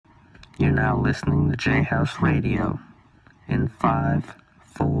You're now listening to Jayhouse Radio in 5,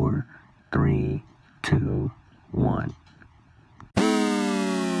 4, 3, 2, 1.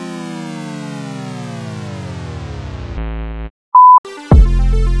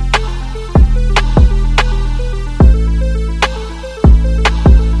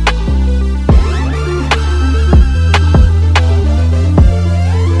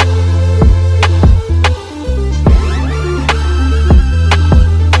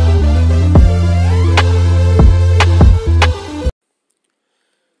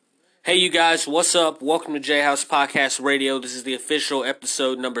 Hey you guys, what's up? Welcome to Jayhouse Podcast Radio. This is the official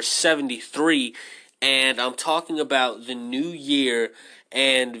episode number 73, and I'm talking about the new year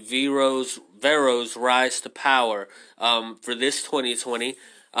and Vero'S rise to power for this 2020.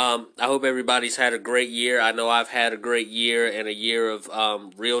 I hope everybody's had a great year. I know I've had a great year and a year of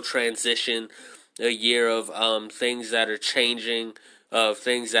real transition, a year of things that are changing, of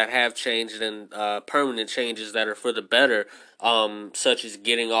things that have changed, and permanent changes that are for the better. Such as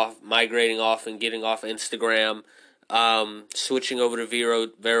migrating off and getting off Instagram, switching over to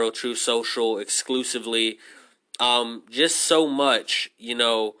Vero True Social exclusively. Just so much,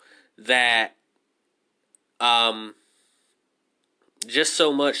 that, just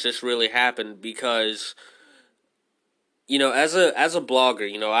so much that's really happened because, as a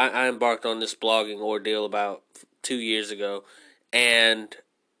blogger, I embarked on this blogging ordeal about 2 years ago, and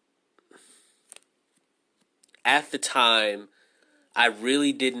at the time, I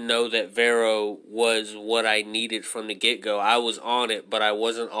really didn't know that Vero was what I needed from the get-go. I was on it, but I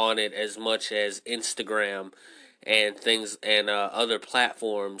wasn't on it as much as Instagram and things and other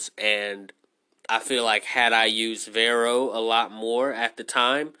platforms. And I feel like had I used Vero a lot more at the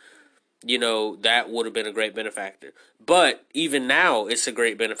time, that would have been a great benefactor. But even now, it's a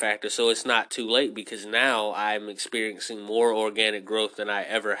great benefactor, so it's not too late because now I'm experiencing more organic growth than I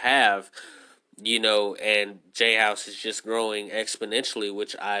ever have. And Jayhouse is just growing exponentially,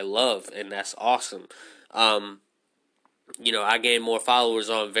 which I love, and that's awesome. I gain more followers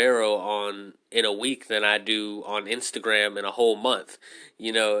on Vero in a week than I do on Instagram in a whole month,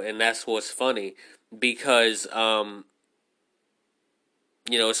 and that's what's funny because,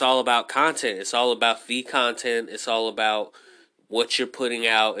 it's all about content. It's all about the content. It's all about what you're putting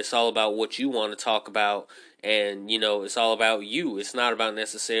out. It's all about what you want to talk about, and, it's all about you. It's not about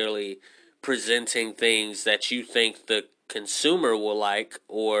necessarily presenting things that you think the consumer will like,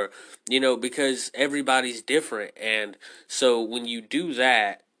 or because everybody's different. And so when you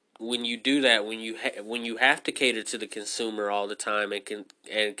have to cater to the consumer all the time and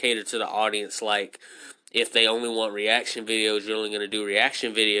cater to the audience, like if they only want reaction videos, you're only going to do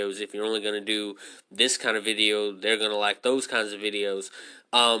reaction videos. If you're only going to do this kind of video, they're going to like those kinds of videos.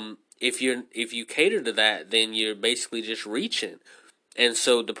 If you cater to that, then you're basically just reaching. And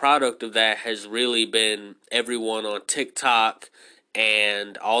so the product of that has really been everyone on TikTok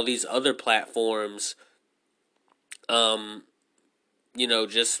and all these other platforms,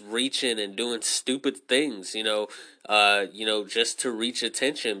 just reaching and doing stupid things, just to reach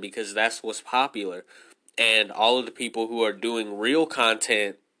attention because that's what's popular. And all of the people who are doing real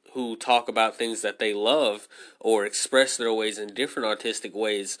content, who talk about things that they love or express their ways in different artistic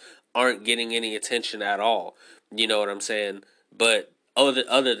ways, aren't getting any attention at all. You know what I'm saying? But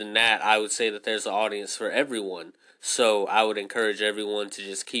other than that, I would say that there's an audience for everyone. So I would encourage everyone to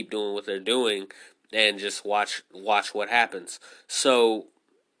just keep doing what they're doing and just watch what happens. So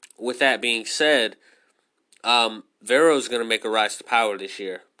with that being said, Vero's going to make a rise to power this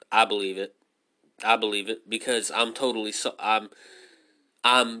year. I believe it because I'm totally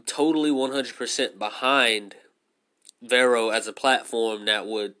 100% behind Vero as a platform that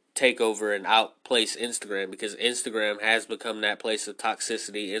would take over and outplace Instagram, because Instagram has become that place of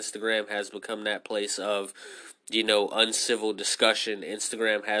toxicity. Instagram has become that place of, uncivil discussion.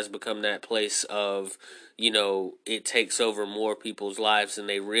 Instagram has become that place of, it takes over more people's lives than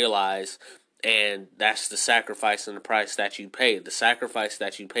they realize. And that's the sacrifice and the price that you pay. The sacrifice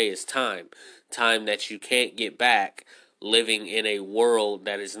that you pay is time. Time that you can't get back living in a world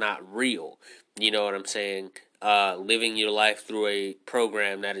that is not real. You know what I'm saying? Living your life through a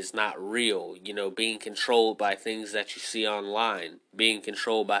program that is not real, being controlled by things that you see online, being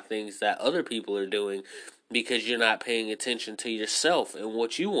controlled by things that other people are doing because you're not paying attention to yourself and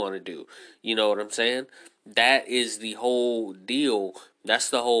what you want to do. You know what I'm saying? That is the whole deal. That's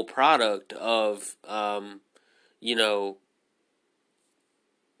the whole product of,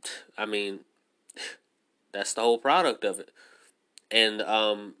 that's the whole product of it. And,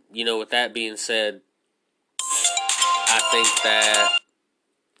 with that being said, I think that,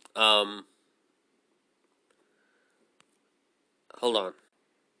 hold on.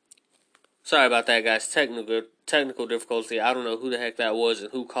 Sorry about that, guys. Technical difficulty. I don't know who the heck that was and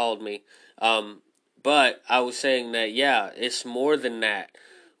who called me. But I was saying that yeah, it's more than that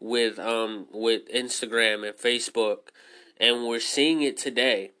with Instagram and Facebook, and we're seeing it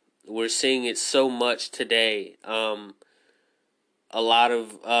today. We're seeing it so much today. A lot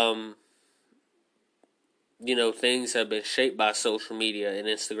of things have been shaped by social media and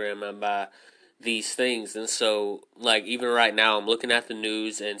Instagram and by these things. And so, like, even right now, I'm looking at the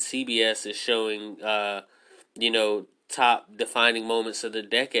news and CBS is showing, top defining moments of the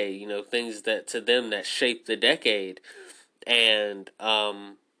decade, things that to them that shaped the decade. And,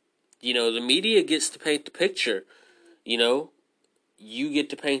 the media gets to paint the picture, you know, you get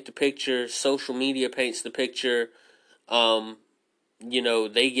to paint the picture, social media paints the picture,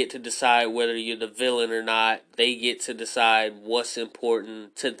 they get to decide whether you're the villain or not. They get to decide what's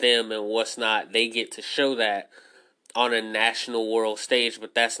important to them and what's not. They get to show that on a national world stage,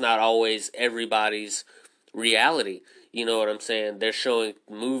 but that's not always everybody's reality. You know what I'm saying? They're showing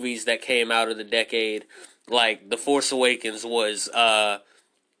movies that came out of the decade, like The Force Awakens was, and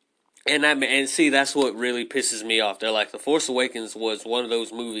see, that's what really pisses me off. They're like, The Force Awakens was one of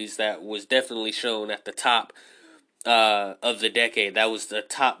those movies that was definitely shown at the top of the decade. That was the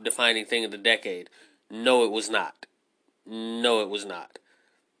top defining thing of the decade. No, it was not. No, it was not.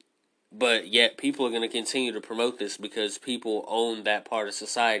 But yet people are going to continue to promote this because people own that part of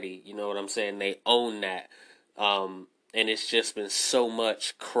society. You know what I'm saying? They own that. And it's just been so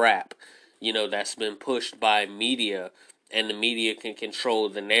much crap, that's been pushed by media, and the media can control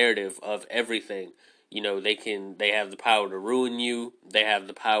the narrative of everything. They have the power to ruin you. They have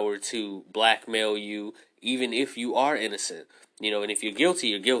the power to blackmail you, even if you are innocent. And if you're guilty,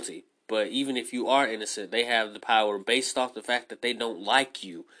 you're guilty. But even if you are innocent, they have the power based off the fact that they don't like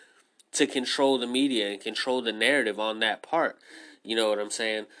you to control the media and control the narrative on that part. You know what I'm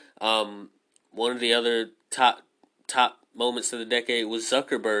saying? One of the other top moments of the decade was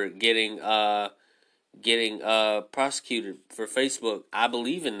Zuckerberg getting prosecuted for Facebook. I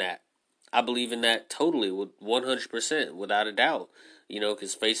believe in that. I believe in that totally, with 100%, without a doubt.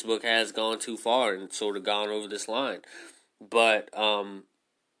 Because Facebook has gone too far and sort of gone over this line. But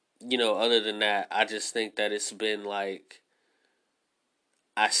other than that, I just think that it's been like,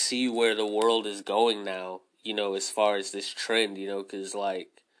 I see where the world is going now, as far as this trend, because,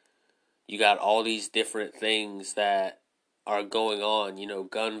 like, you got all these different things that are going on,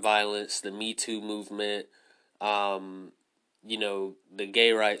 gun violence, the Me Too movement, the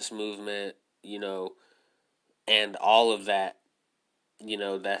gay rights movement, and all of that,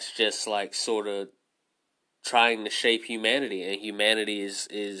 that's just, like, sort of trying to shape humanity, and humanity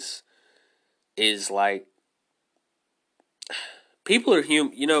is like, people are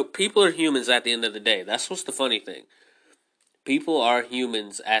people are humans at the end of the day. That's what's the funny thing. People are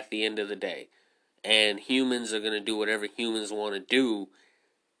humans at the end of the day. And humans are going to do whatever humans want to do,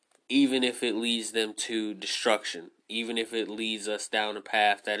 even if it leads them to destruction. Even if it leads us down a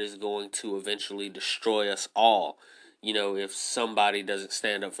path that is going to eventually destroy us all. If somebody doesn't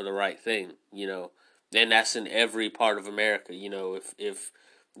stand up for the right thing, And that's in every part of America, if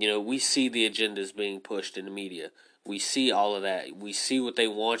we see the agendas being pushed in the media. We see all of that. We see what they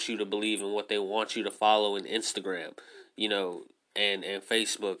want you to believe and what they want you to follow in Instagram, and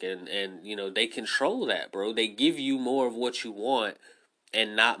Facebook, and they control that, bro. They give you more of what you want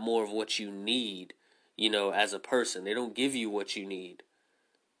and not more of what you need, as a person. They don't give you what you need.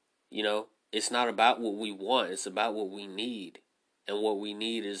 It's not about what we want, it's about what we need. And what we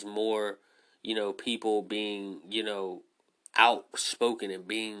need is more, people being, outspoken and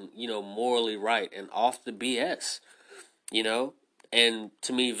being, morally right and off the BS, And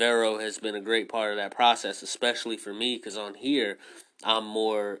to me, Vero has been a great part of that process, especially for me, because on here, I'm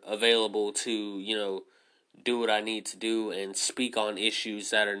more available to, do what I need to do and speak on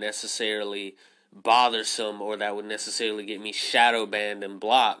issues that are necessarily bothersome or that would necessarily get me shadow banned and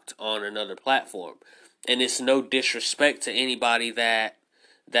blocked on another platform. And it's no disrespect to anybody that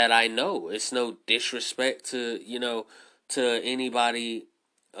I know. It's no disrespect to, to anybody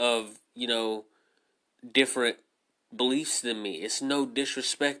of, different beliefs than me. It's no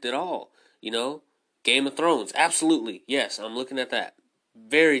disrespect at all. Game of Thrones, absolutely. Yes, I'm looking at that.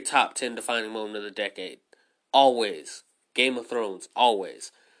 Very top 10 defining moment of the decade. Always. Game of Thrones,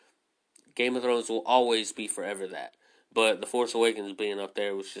 always. Game of Thrones will always be forever that. But The Force Awakens being up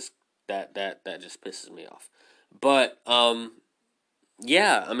there was just that just pisses me off. But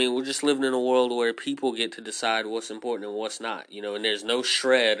yeah, I mean, we're just living in a world where people get to decide what's important and what's not, and there's no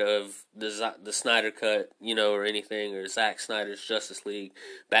shred of the Snyder Cut, or anything, or Zack Snyder's Justice League,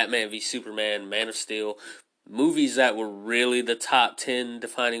 Batman v Superman, Man of Steel. movies that were really the top 10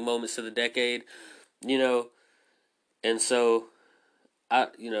 defining moments of the decade, you know, and so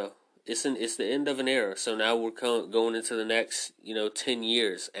it's the end of an era. So now we're going into the next 10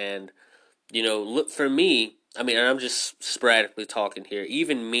 years, and look for me. I mean, and I'm just sporadically talking here.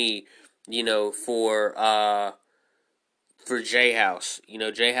 Even me, for Jayhouse,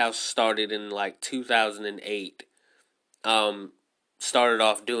 Jayhouse started in like 2008. Um, Started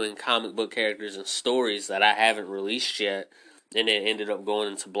off doing comic book characters and stories that I haven't released yet, and then ended up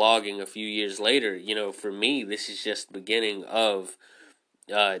going into blogging a few years later. For me, this is just the beginning of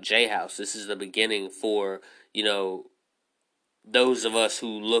Jayhouse. This is the beginning for those of us who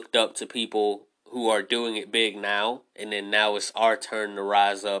looked up to people who are doing it big now, and then now it's our turn to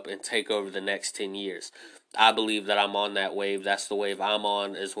rise up and take over the next 10 years. I believe that I'm on that wave. That's the wave I'm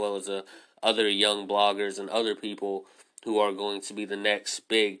on, as well as other young bloggers and other people who are going to be the next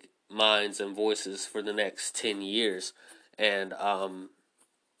big minds and voices for the next 10 years. And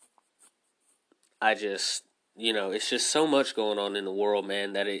I just, it's just so much going on in the world,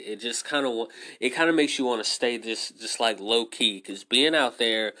 man, that it just kind of makes you want to stay just like low key, because being out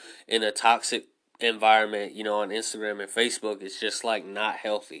there in a toxic environment, on Instagram and Facebook, is just like not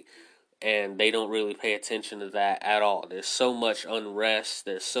healthy. And they don't really pay attention to that at all. There's so much unrest.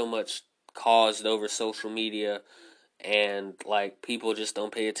 There's so much caused over social media, and like people just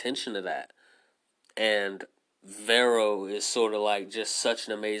don't pay attention to that. And Vero is sort of like just such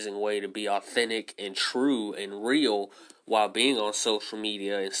an amazing way to be authentic and true and real while being on social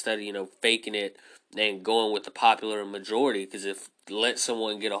media, instead of faking it and going with the popular majority. Because if let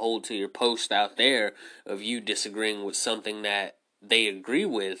someone get a hold to your post out there of you disagreeing with something that they agree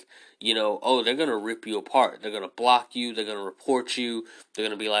with, they're going to rip you apart. They're going to block you. They're going to report you. They're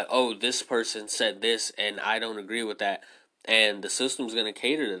going to be like, oh, this person said this and I don't agree with that. And the system's going to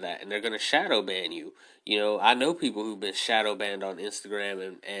cater to that, and they're going to shadow ban you. I know people who've been shadow banned on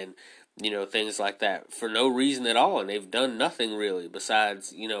Instagram and things like that for no reason at all, and they've done nothing really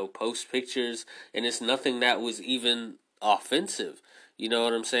besides, post pictures, and it's nothing that was even offensive. You know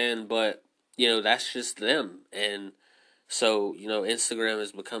what I'm saying? But, that's just them. And so, Instagram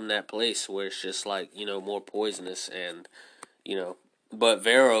has become that place where it's just like, more poisonous, and you know. But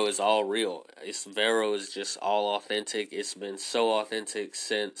Vero is all real. Vero is just all authentic. It's been so authentic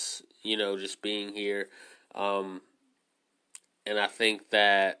since just being here, um, and I think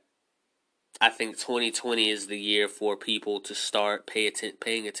 2020 is the year for people to start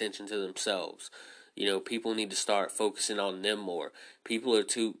paying attention to themselves. People need to start focusing on them more. People are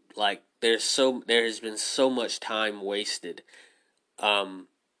too like there has been so much time wasted. Um,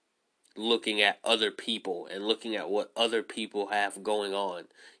 Looking at other people and looking at what other people have going on.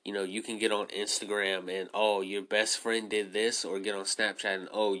 You can get on Instagram and, oh, your best friend did this, or get on Snapchat and,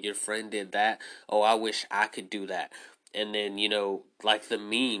 oh, your friend did that. Oh, I wish I could do that. And then, like the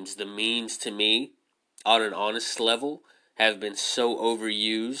memes to me, on an honest level, have been so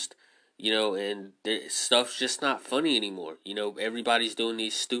overused, and stuff's just not funny anymore. Everybody's doing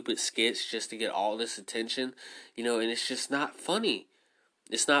these stupid skits just to get all this attention, and it's just not funny.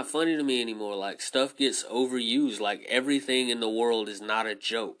 It's not funny to me anymore. Like, stuff gets overused. Like, everything in the world is not a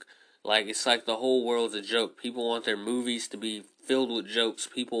joke. Like, it's like the whole world's a joke. People want their movies to be filled with jokes.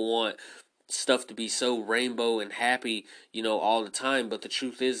 People want stuff to be so rainbow and happy, all the time. But the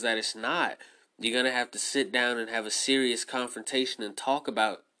truth is that it's not. You're going to have to sit down and have a serious confrontation and talk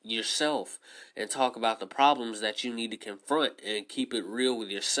about yourself and talk about the problems that you need to confront and keep it real with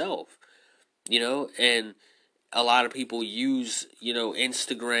yourself, and a lot of people use,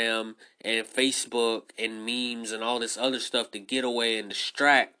 Instagram and Facebook and memes and all this other stuff to get away and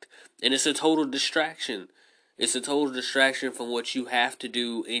distract. And it's a total distraction. It's a total distraction from what you have to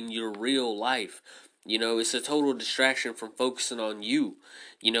do in your real life. It's a total distraction from focusing on you.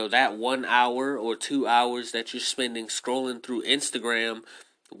 That 1 hour or 2 hours that you're spending scrolling through Instagram,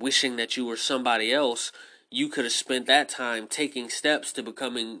 wishing that you were somebody else, you could have spent that time taking steps to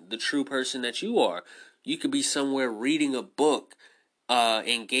becoming the true person that you are. You could be somewhere reading a book,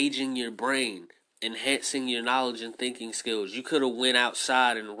 engaging your brain, enhancing your knowledge and thinking skills. You could have went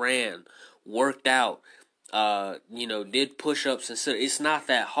outside and ran, worked out, did push-ups and stuff. It's not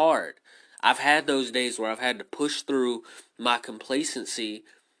that hard. I've had those days where I've had to push through my complacency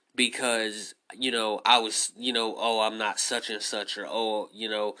because, I was, oh, I'm not such and such, or, oh,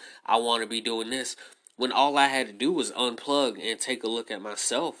 I want to be doing this. When all I had to do was unplug and take a look at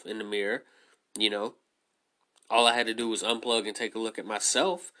myself in the mirror, you know. All I had to do was unplug and take a look at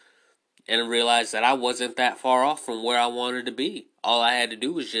myself and realize that I wasn't that far off from where I wanted to be. All I had to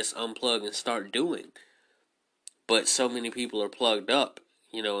do was just unplug and start doing. But so many people are plugged up,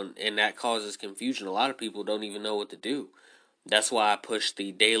 and that causes confusion. A lot of people don't even know what to do. That's why I push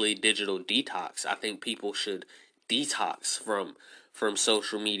the daily digital detox. I think people should detox from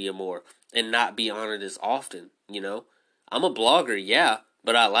social media more and not be on it as often. I'm a blogger, yeah,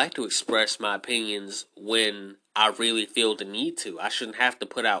 but I like to express my opinions when I really feel the need to. I shouldn't have to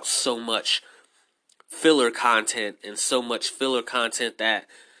put out so much filler content and so much filler content that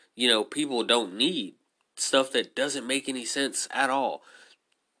people don't need. Stuff that doesn't make any sense at all.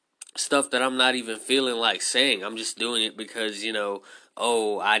 Stuff that I'm not even feeling like saying. I'm just doing it because,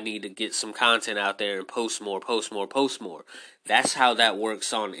 oh, I need to get some content out there and post more, post more, post more. That's how that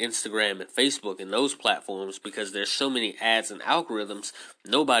works on Instagram and Facebook and those platforms, because there's so many ads and algorithms.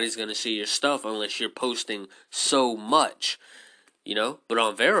 Nobody's going to see your stuff unless you're posting so much, But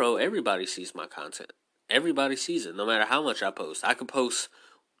on Vero, everybody sees my content. Everybody sees it, no matter how much I post. I could post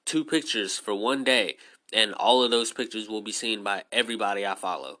 2 pictures for one day, and all of those pictures will be seen by everybody I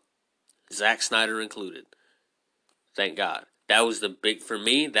follow. Zack Snyder included. Thank God. For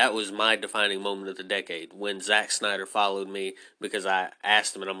me, that was my defining moment of the decade, when Zack Snyder followed me, because I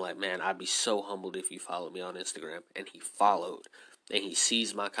asked him, and I'm like, man, I'd be so humbled if you followed me on Instagram. And he followed. And he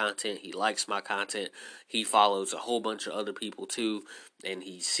sees my content, he likes my content, he follows a whole bunch of other people too, and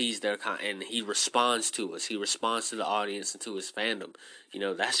he sees their content, and he responds to us. He responds to the audience and to his fandom.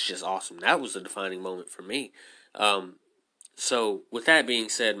 That's just awesome. That was the defining moment for me. So with that being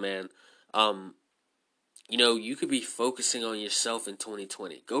said, man, you could be focusing on yourself in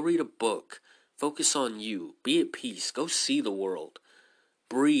 2020. Go read a book. Focus on you. Be at peace. Go see the world.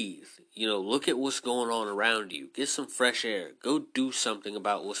 Breathe. Look at what's going on around you. Get some fresh air. Go do something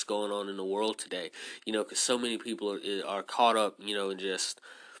about what's going on in the world today. Because so many people are caught up, in just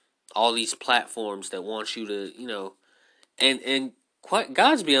all these platforms that want you to, and quite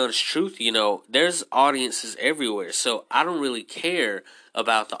God's be honest truth, there's audiences everywhere. So I don't really care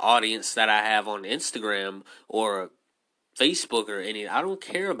about the audience that I have on Instagram or Facebook or any. I don't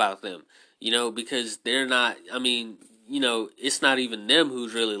care about them, because they're not. I mean, it's not even them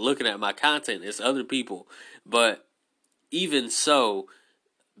who's really looking at my content. It's other people. But even so,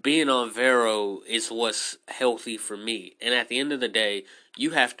 being on Vero is what's healthy for me. And at the end of the day,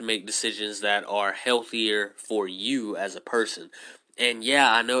 you have to make decisions that are healthier for you as a person. And yeah,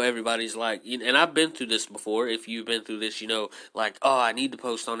 I know everybody's like, and I've been through this before. If you've been through this, like, oh, I need to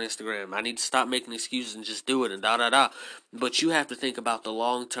post on Instagram. I need to stop making excuses and just do it and da da da. But you have to think about the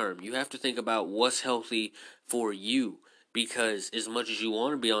long term. You have to think about what's healthy for you. Because as much as you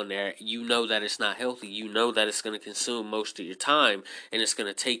want to be on there, you know that it's not healthy. You know that it's going to consume most of your time, and it's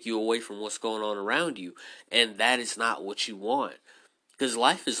going to take you away from what's going on around you. And that is not what you want. Because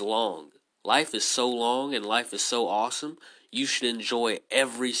life is long. Life is so long, and life is so awesome. You should enjoy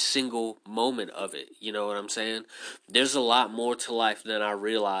every single moment of it. You know what I'm saying? There's a lot more to life than I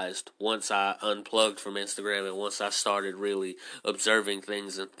realized once I unplugged from Instagram and once I started really observing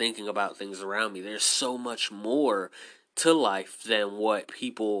things and thinking about things around me. There's so much more to life than what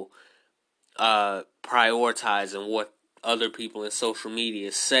people prioritize and what other people in social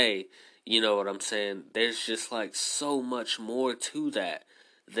media say. You know what I'm saying? There's just like so much more to that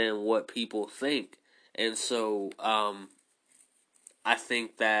than what people think. And so I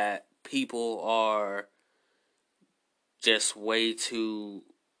think that people are just way too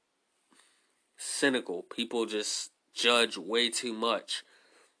cynical. People just judge way too much.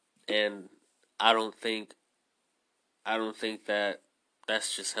 And I don't think that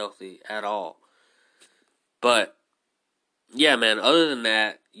that's just healthy at all. But yeah, man, other than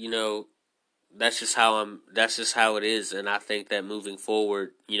that, that's just how it is. And I think that moving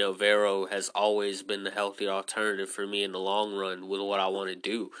forward, Vero has always been the healthy alternative for me in the long run with what I want to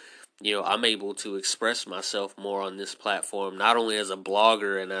do. I'm able to express myself more on this platform, not only as a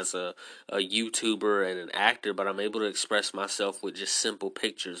blogger and as a YouTuber and an actor, but I'm able to express myself with just simple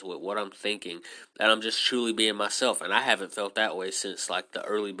pictures, with what I'm thinking, and I'm just truly being myself. And I haven't felt that way since like the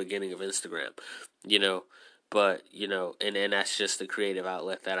early beginning of Instagram, you know. But, and that's just the creative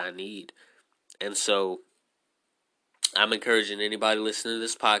outlet that I need. And so I'm encouraging anybody listening to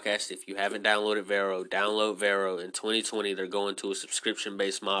this podcast, if you haven't downloaded Vero, download Vero. In 2020, they're going to a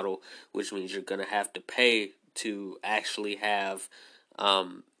subscription-based model, which means you're going to have to pay to actually have,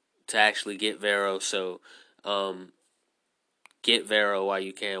 to actually get Vero. So, get Vero while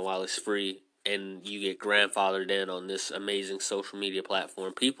you can, while it's free, and you get grandfathered in on this amazing social media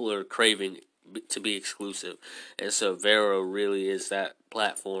platform. People are craving to be exclusive, and so Vero really is that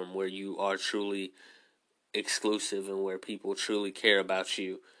platform where you are truly exclusive and where people truly care about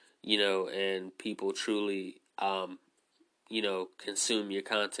you, and people truly, consume your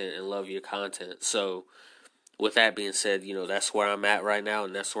content and love your content. So with that being said, that's where I'm at right now,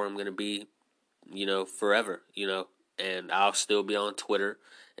 and that's where I'm going to be, forever, and I'll still be on Twitter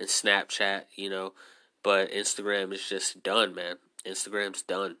and Snapchat, but Instagram is just done, man. Instagram's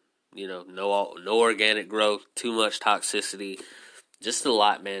done. No organic growth, too much toxicity, just a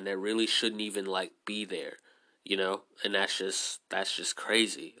lot, man, that really shouldn't even like be there, and that's just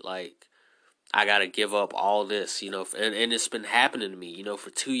crazy. Like, I gotta give up all this, and it's been happening to me, for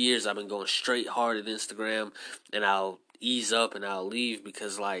 2 years I've been going straight hard at Instagram, and I'll ease up and I'll leave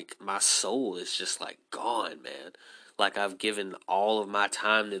because like my soul is just like gone, man. Like, I've given all of my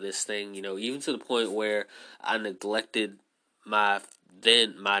time to this thing, even to the point where I neglected my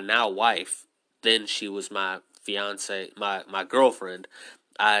my now wife. Then she was my fiance, my girlfriend.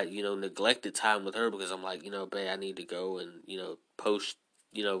 I, neglected time with her because I'm like, babe, I need to go and, post,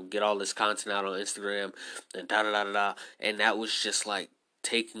 get all this content out on Instagram and da da da da da. And that was just like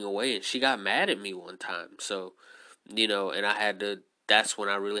taking away. And she got mad at me one time. So, and that's when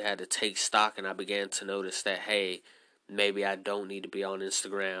I really had to take stock, and I began to notice that, hey, maybe I don't need to be on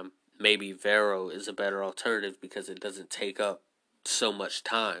Instagram. Maybe Vero is a better alternative because it doesn't take up so much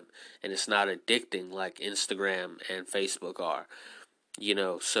time and it's not addicting like Instagram and Facebook are.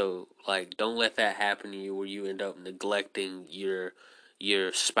 So like, don't let that happen to you where you end up neglecting your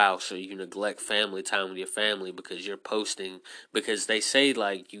spouse, or you neglect family time with your family because you're posting, because they say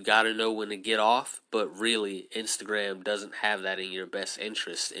like you got to know when to get off, but really Instagram doesn't have that in your best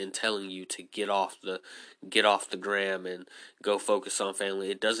interest in telling you to get off the gram and go focus on family.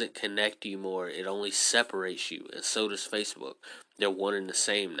 It doesn't connect you more, it only separates you, and so does Facebook. They're one and the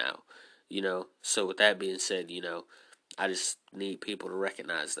same now. So with that being said, I just need people to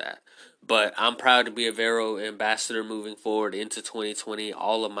recognize that. But I'm proud to be a Vero ambassador moving forward into 2020.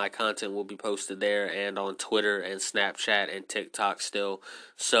 All of my content will be posted there and on Twitter and Snapchat and TikTok still.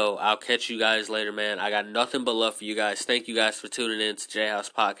 So I'll catch you guys later, man. I got nothing but love for you guys. Thank you guys for tuning in to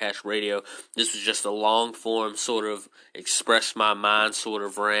Jayhouse Podcast Radio. This was just a long form sort of express my mind sort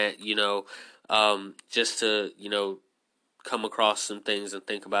of rant, just to, come across some things and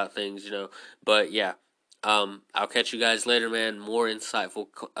think about things, But yeah. I'll catch you guys later, man. More insightful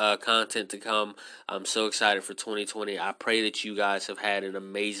content to come. I'm so excited for 2020. I pray that you guys have had an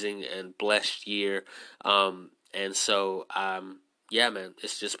amazing and blessed year. And so, yeah, man,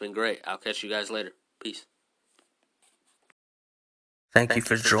 it's just been great. I'll catch you guys later. Peace. Thank you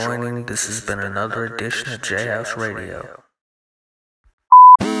for joining. This has been another edition of Jayhouse Radio.